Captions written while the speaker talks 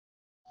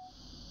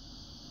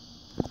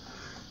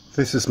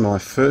This is my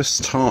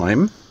first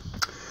time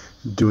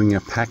doing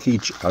a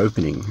package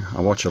opening. I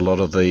watch a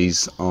lot of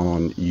these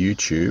on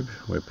YouTube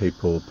where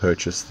people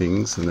purchase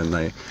things and then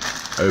they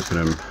open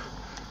them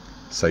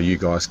so you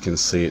guys can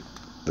see it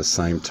the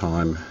same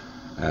time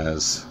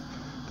as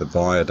the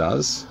buyer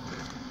does.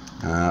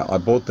 I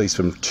bought these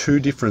from two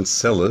different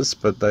sellers,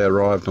 but they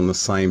arrived on the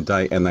same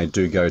day and they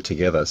do go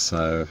together,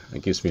 so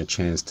it gives me a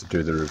chance to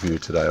do the review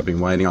today. I've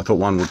been waiting. I thought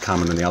one would come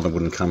and then the other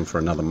wouldn't come for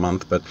another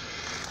month, but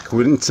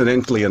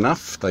coincidentally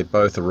enough, they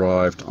both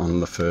arrived on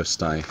the first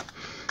day.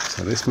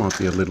 So this might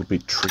be a little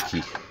bit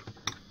tricky,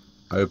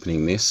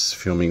 opening this,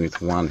 filming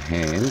with one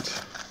hand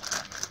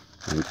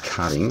and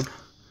cutting.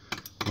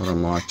 What I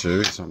might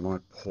do is I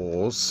might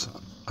pause,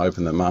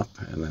 open them up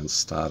and then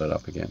start it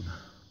up again.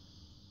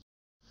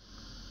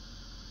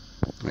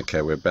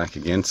 Okay, we're back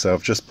again. So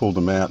I've just pulled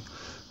them out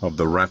of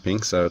the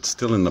wrapping, so it's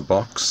still in the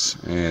box,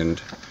 and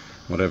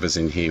whatever's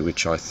in here,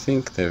 which I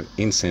think they're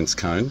incense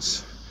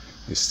cones,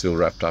 is still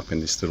wrapped up in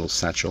this little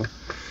satchel.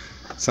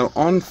 So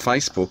on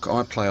Facebook,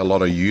 I play a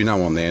lot of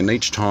on there, and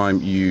each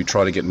time you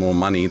try to get more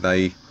money,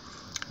 they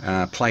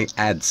play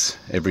ads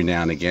every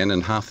now and again,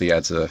 and half the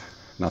ads are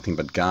nothing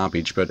but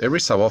garbage, but every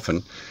so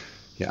often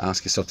you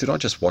ask yourself, did I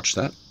just watch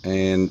that?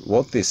 And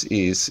what this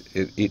is,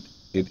 it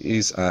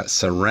is a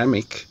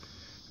ceramic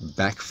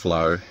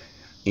Backflow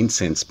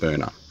incense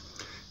burner,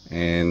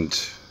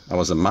 and I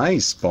was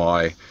amazed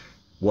by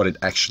what it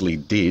actually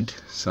did.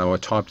 So I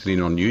typed it in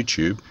on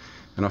YouTube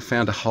and I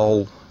found a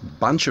whole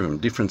bunch of them,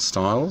 different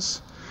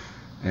styles,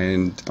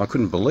 and I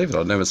couldn't believe it.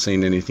 I'd never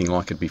seen anything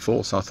like it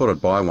before, so I thought I'd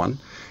buy one,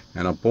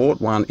 and I bought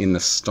one in the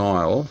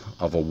style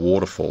of a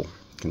waterfall.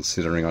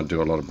 Considering I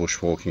do a lot of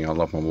bushwalking, I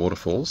love my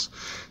waterfalls.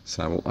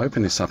 So we'll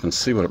open this up and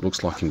see what it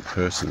looks like in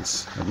person.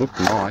 It looked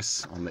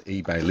nice on the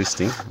eBay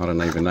listing. I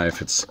don't even know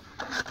if it's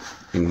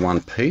in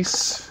one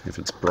piece, if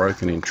it's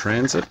broken in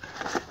transit,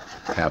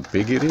 how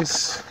big it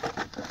is.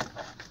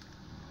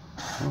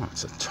 Oh,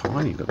 it's a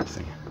tiny little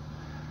thing.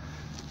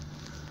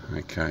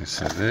 Okay,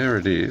 so there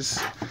it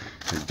is.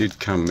 It did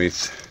come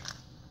with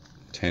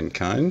 10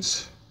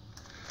 cones.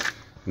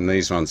 And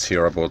these ones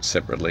here I bought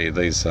separately.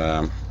 These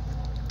are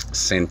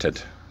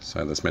scented,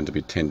 so there's meant to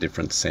be 10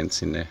 different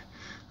scents in there.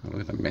 Oh,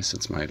 look at the mess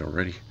it's made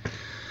already.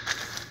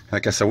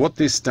 Okay, so what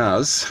this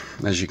does,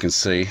 as you can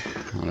see,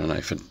 I don't know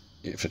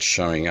if it's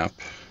showing up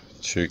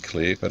too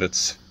clear, but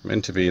it's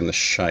meant to be in the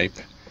shape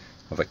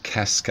of a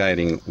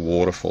cascading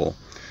waterfall.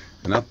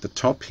 And up the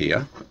top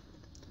here,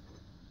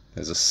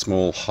 there's a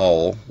small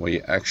hole where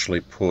you actually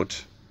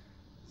put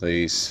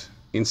these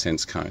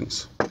incense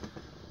cones.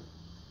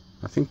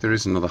 I think there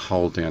is another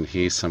hole down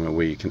here somewhere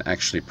where you can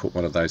actually put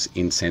one of those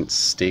incense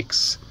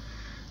sticks,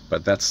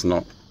 but that's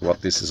not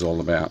what this is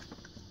all about.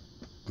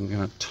 I'm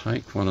going to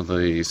take one of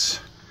these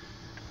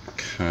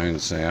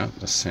cones out,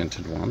 the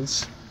scented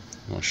ones,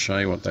 and I'll show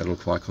you what they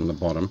look like on the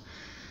bottom.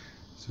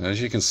 So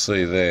as you can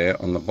see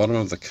there, on the bottom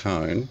of the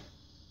cone,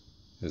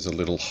 there's a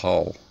little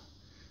hole.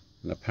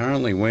 And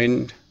apparently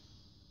when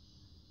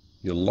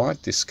you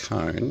light this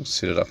cone,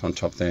 sit it up on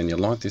top there and you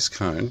light this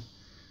cone,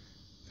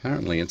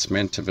 apparently it's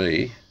meant to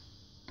be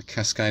a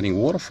cascading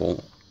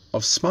waterfall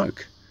of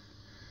smoke.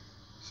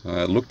 So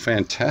it looked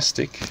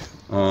fantastic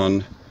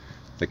on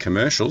the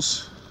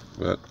commercials,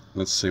 but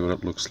let's see what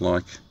it looks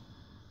like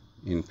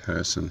in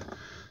person.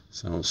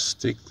 So I'll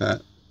stick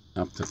that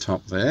up the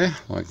top there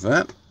like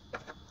that,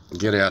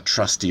 get our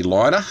trusty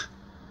lighter,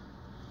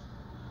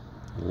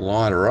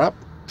 light her up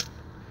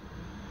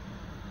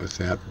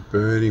without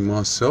burning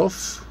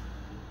myself.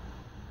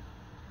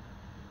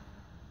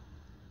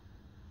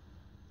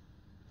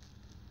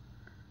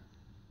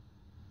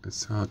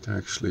 It's hard to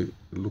actually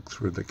look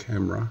through the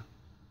camera.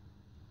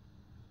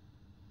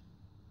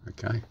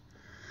 Okay,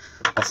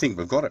 I think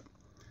we've got it.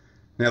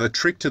 Now the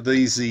trick to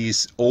these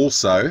is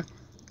also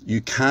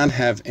you can't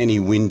have any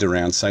wind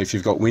around. So if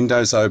you've got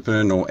windows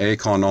open or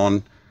aircon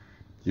on,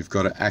 you've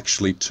got to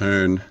actually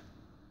turn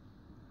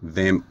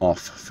them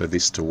off for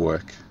this to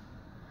work.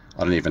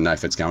 I don't even know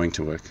if it's going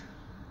to work.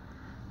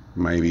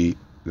 Maybe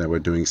they were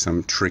doing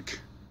some trick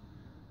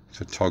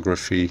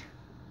photography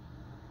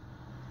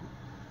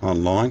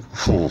online.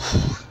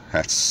 Oh,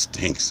 that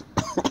stinks.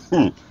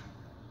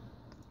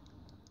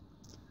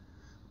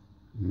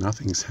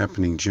 Nothing's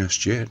happening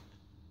just yet.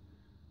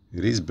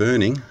 It is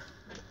burning,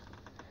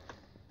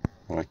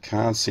 but I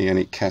can't see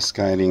any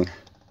cascading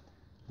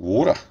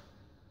water.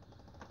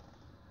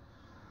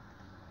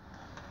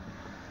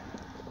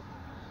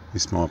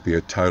 This might be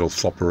a total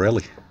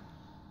flopperelli.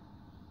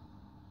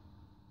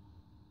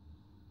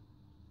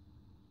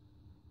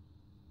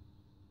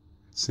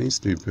 It seems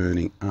to be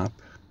burning up,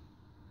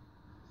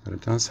 but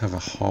it does have a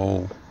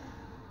hole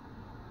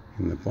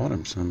in the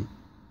bottom, so I'm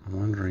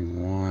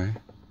wondering why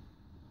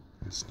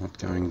it's not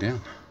going down.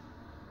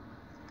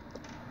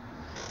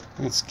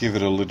 Let's give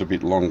it a little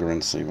bit longer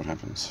and see what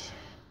happens.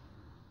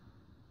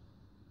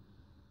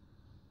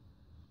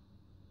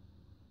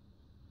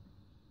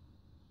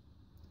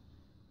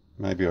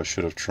 Maybe I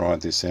should have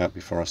tried this out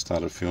before I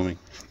started filming.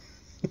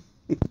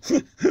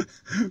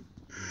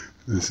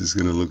 This is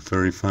going to look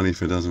very funny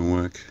if it doesn't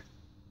work.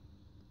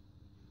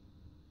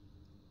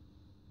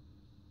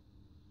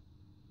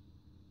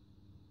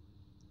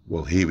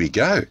 Well, here we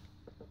go.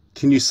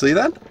 Can you see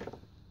that?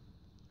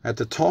 At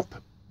the top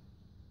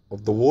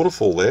of the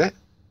waterfall there,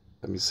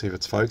 let me see if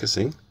it's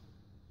focusing.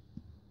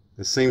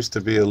 There seems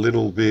to be a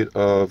little bit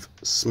of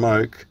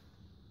smoke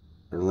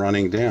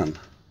running down.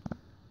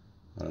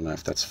 I don't know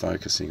if that's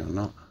focusing or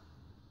not.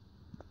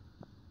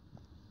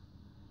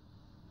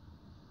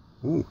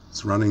 Ooh,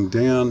 it's running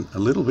down a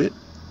little bit.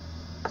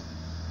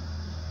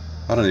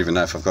 I don't even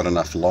know if I've got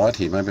enough light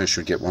here. Maybe I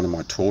should get one of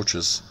my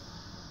torches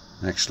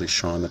and actually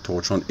shine the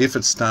torch on. If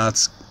it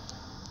starts...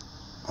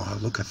 Oh,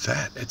 look at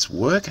that. It's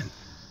working.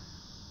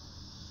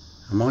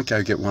 I might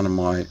go get one of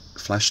my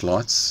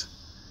flashlights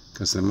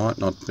because there might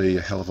not be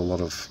a hell of a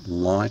lot of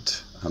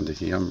light under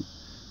here. I'm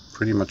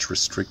pretty much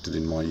restricted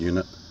in my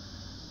unit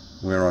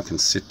where I can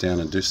sit down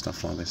and do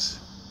stuff like this.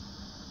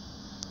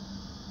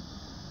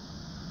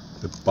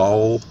 The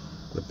bowl,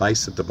 the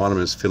base at the bottom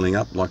is filling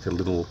up like a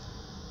little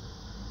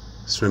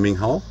swimming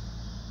hole.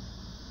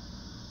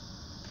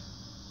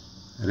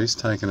 It is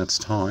taking its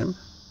time,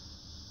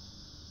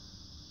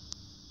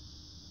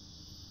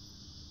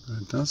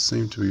 but it does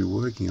seem to be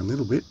working a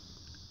little bit.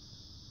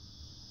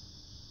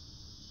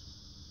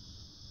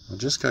 I'll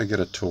just go get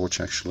a torch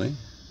actually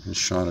and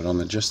shine it on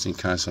there just in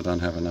case I don't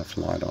have enough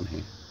light on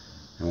here,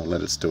 and we'll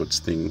let it do its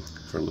thing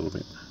for a little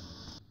bit.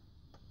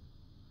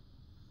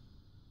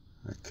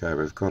 Okay,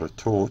 we've got a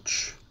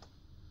torch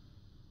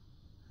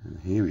and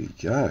here we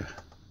go.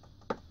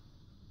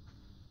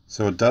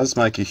 So it does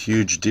make a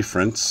huge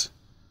difference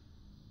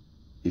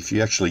if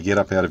you actually get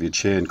up out of your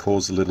chair and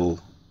cause a little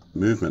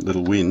movement,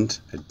 little wind.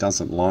 It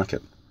doesn't like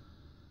it.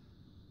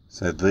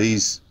 So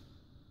these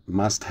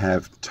must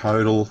have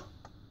total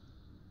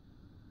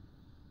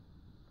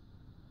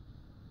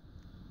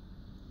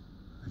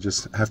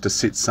just have to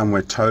sit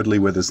somewhere totally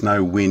where there's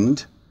no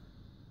wind,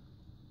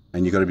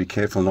 and you've got to be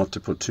careful not to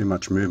put too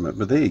much movement.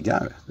 But there you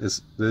go,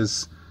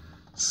 there's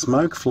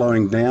smoke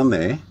flowing down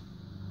there.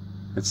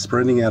 It's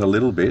spreading out a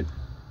little bit,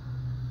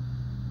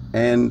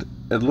 and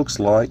it looks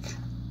like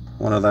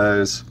one of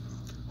those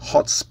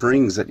hot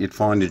springs that you'd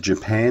find in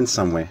Japan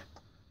somewhere.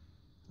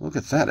 Look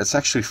at that, it's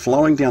actually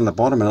flowing down the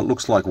bottom and it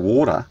looks like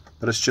water,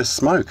 but it's just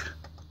smoke.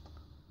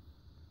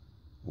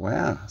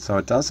 Wow, so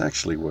it does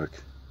actually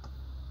work.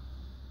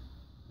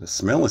 The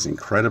smell is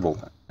incredible.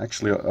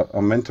 Actually,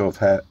 I'm meant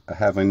to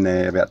have in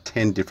there about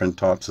 10 different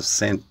types of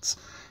scents,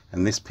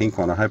 and this pink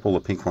one, I hope all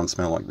the pink ones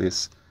smell like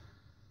this,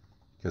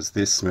 because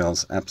this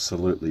smells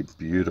absolutely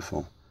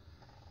beautiful.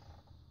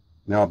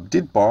 Now, I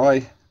did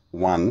buy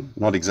one,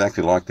 not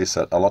exactly like this,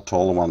 a lot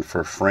taller one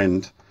for a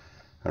friend,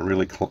 a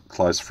really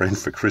close friend,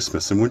 for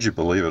Christmas, and would you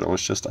believe it, I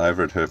was just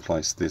over at her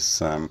place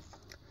this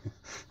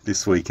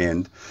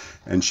weekend,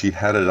 and she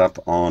had it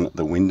up on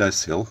the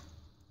windowsill.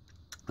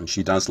 And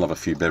she does love a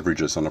few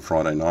beverages on a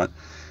Friday night,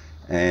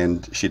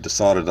 and she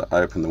decided to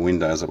open the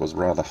window as it was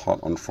rather hot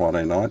on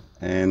Friday night,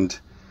 and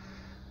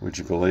would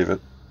you believe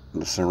it,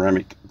 the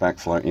ceramic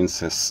Backflow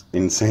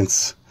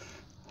incense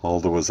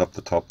holder was up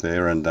the top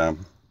there, and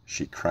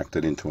she cracked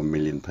it into a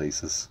million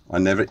pieces. I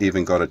never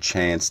even got a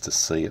chance to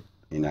see it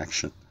in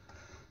action.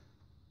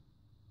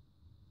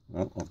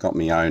 Well, I've got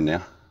my own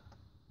now,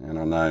 and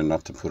I know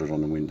not to put it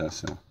on the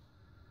windowsill.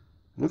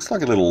 It looks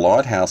like a little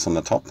lighthouse on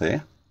the top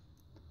there,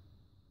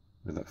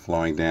 with it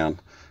flowing down.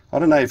 I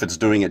don't know if it's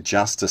doing it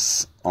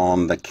justice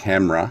on the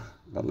camera,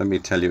 but let me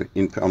tell you,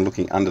 I'm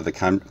looking under the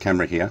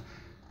camera here,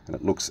 and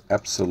it looks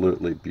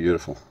absolutely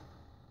beautiful.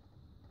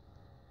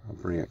 I'll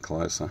bring it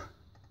closer.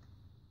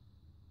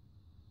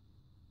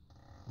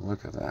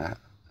 Look at that.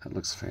 That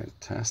looks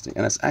fantastic.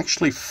 And it's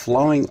actually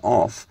flowing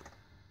off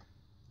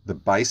the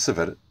base of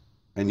it,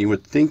 and you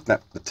would think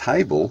that the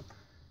table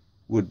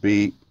would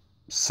be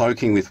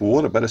soaking with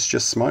water, but it's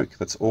just smoke.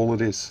 That's all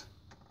it is.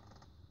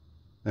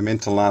 They're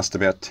meant to last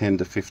about 10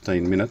 to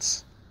 15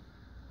 minutes.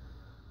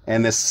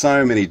 And there's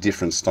so many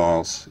different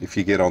styles. If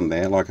you get on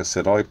there, like I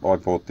said, I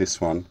bought this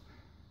one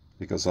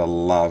because I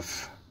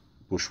love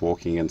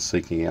bushwalking and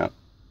seeking out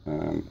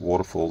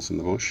waterfalls in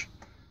the bush.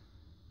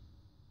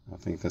 I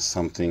think there's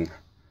something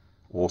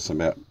awesome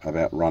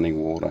about running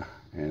water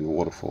and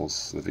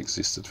waterfalls that have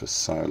existed for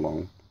so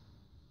long.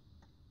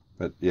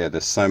 But yeah,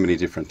 there's so many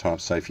different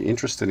types. So if you're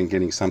interested in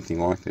getting something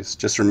like this,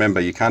 just remember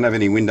you can't have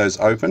any windows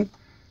open.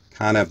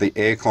 Can't have the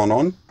aircon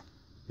on.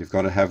 You've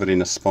got to have it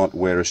in a spot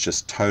where it's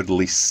just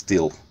totally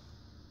still.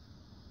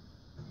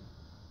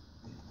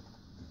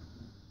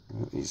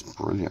 That is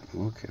brilliant.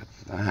 Look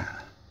at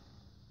that.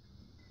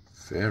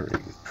 Very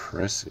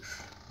impressive.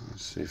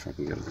 Let's see if I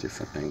can get a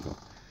different angle.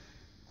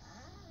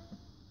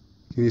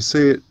 Can you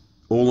see it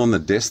all on the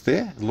desk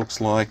there? It looks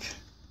like...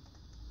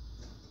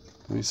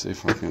 Let me see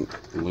if I can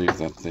leave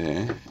that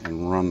there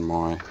and run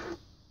my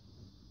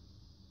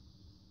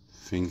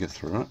finger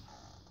through it.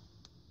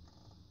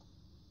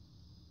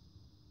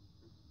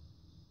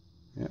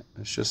 Yeah,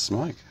 it's just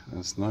smoke.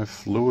 There's no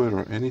fluid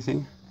or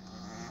anything.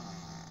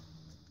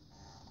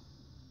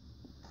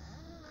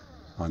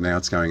 Oh, now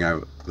it's going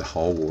over the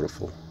whole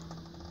waterfall.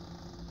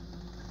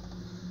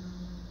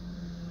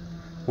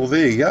 Well,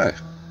 there you go.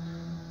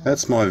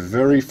 That's my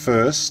very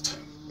first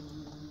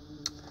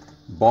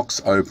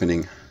box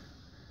opening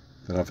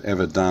that I've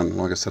ever done.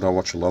 Like I said, I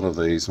watch a lot of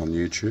these on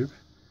YouTube,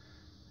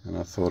 and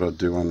I thought I'd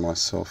do one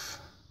myself.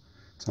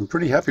 So I'm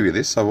pretty happy with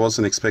this. I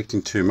wasn't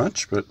expecting too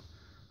much, but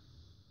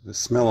the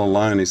smell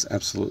alone is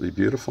absolutely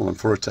beautiful, and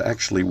for it to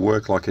actually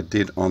work like it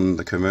did on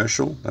the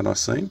commercial that I've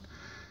seen,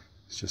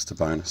 it's just a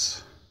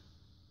bonus.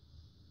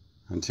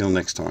 Until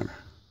next time.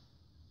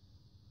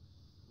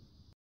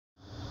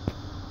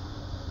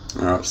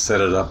 Alright,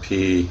 set it up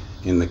here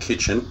in the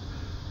kitchen.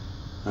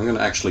 I'm going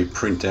to actually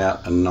print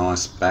out a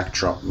nice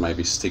backdrop,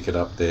 maybe stick it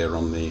up there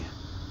on the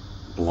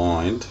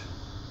blind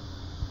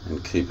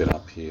and keep it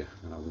up here.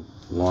 And I'll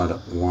light it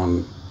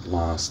one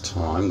last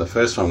time. The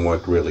first one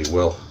worked really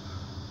well.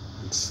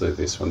 Let's see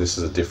this one. This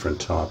is a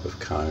different type of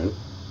cone.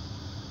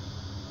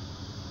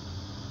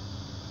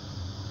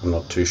 I'm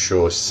not too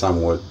sure.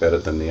 Some work better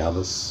than the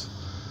others.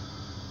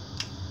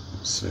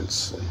 Let's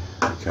see.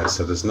 Okay,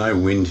 so there's no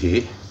wind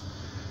here.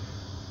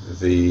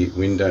 The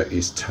window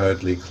is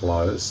totally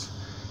closed.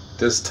 It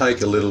does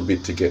take a little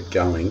bit to get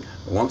going,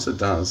 but once it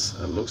does,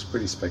 it looks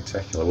pretty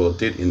spectacular. Well, it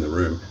did in the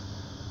room.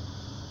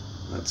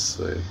 Let's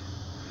see.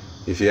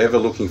 If you're ever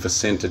looking for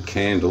scented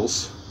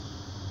candles,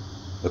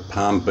 the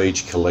Palm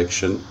Beach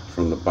collection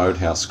from the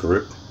Boathouse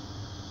group,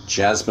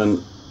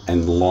 jasmine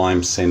and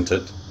lime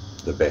scented,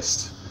 the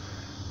best.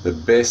 The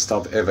best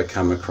I've ever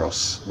come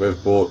across.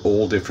 We've bought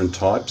all different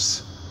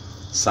types.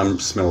 Some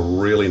smell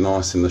really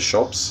nice in the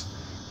shops.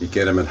 You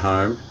get them at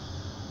home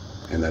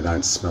and they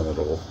don't smell at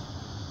all.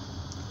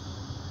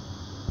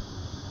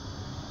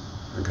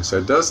 Okay, so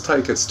it does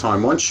take its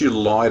time. Once you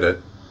light it,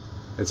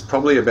 it's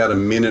probably about a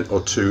minute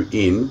or two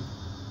in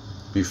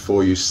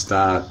before you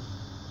start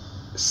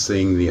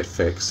seeing the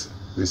effects.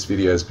 This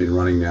video has been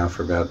running now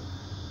for about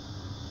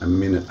a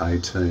minute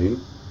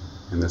 18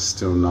 and there's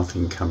still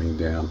nothing coming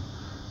down.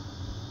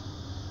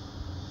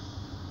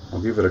 I'll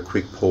give it a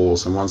quick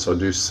pause, and once I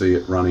do see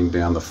it running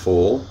down the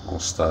fall, I'll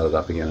start it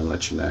up again and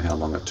let you know how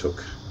long it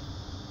took.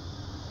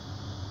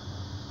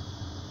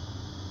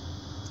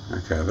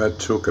 Okay, that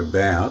took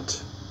about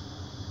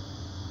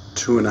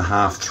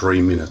 2.5 to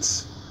 3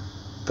 minutes.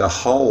 The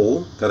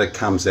hole that it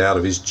comes out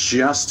of is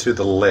just to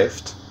the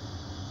left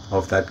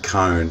of that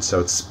cone, so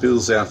it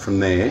spills out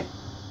from there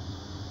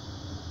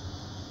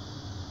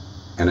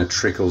and it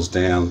trickles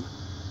down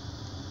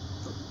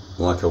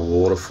like a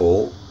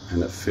waterfall,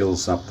 and it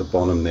fills up the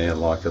bottom there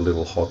like a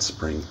little hot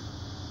spring.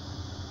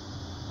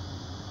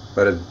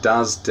 But it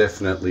does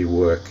definitely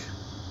work.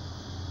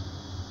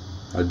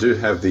 I do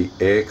have the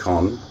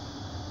aircon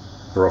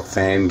or a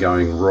fan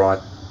going right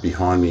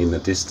behind me in the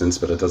distance,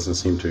 but it doesn't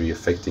seem to be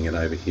affecting it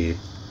over here.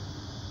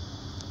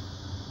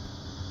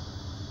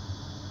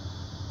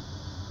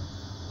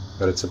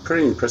 But it's a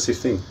pretty impressive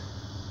thing.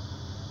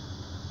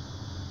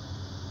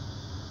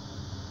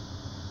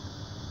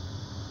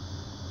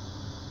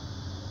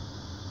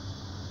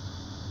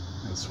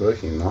 It's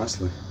working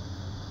nicely.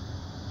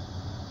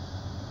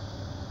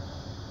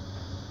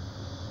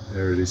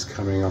 There it is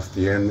coming off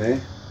the end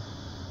there.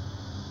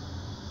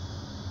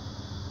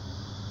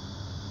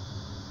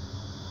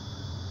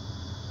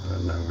 I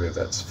don't know where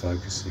that's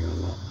focusing or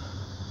not.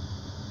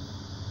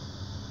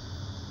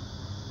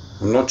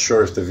 I'm not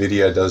sure if the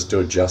video does do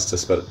it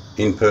justice, but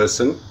in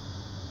person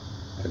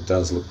it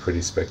does look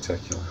pretty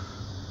spectacular.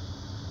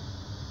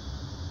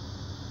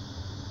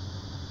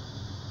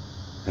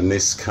 And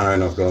this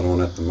cone I've got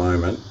on at the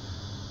moment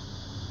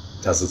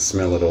doesn't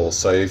smell at all.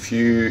 So if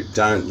you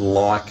don't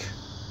like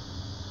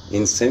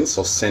incense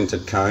or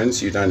scented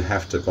cones, you don't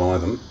have to buy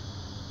them.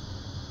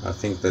 I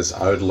think there's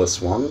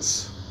odorless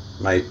ones.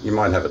 You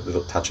might have a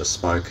little touch of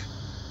smoke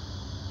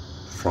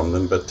from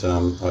them, but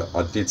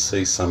I did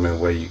see somewhere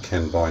where you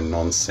can buy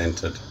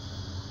non-scented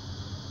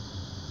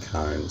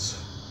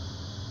cones.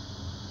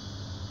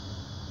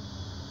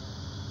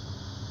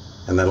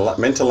 And they're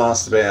meant to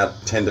last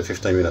about 10 to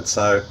 15 minutes.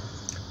 So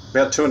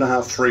about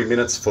 2.5 to 3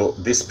 minutes for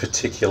this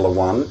particular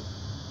one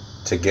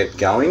to get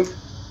going,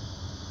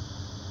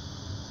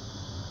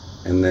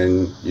 and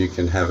then you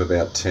can have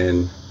about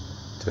 10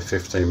 to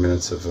 15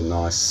 minutes of a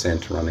nice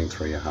scent running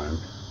through your home.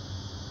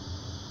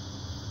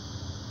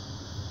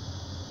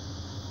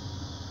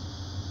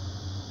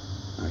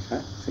 Okay,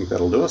 I think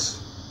that'll do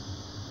us.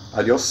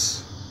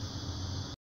 Adios.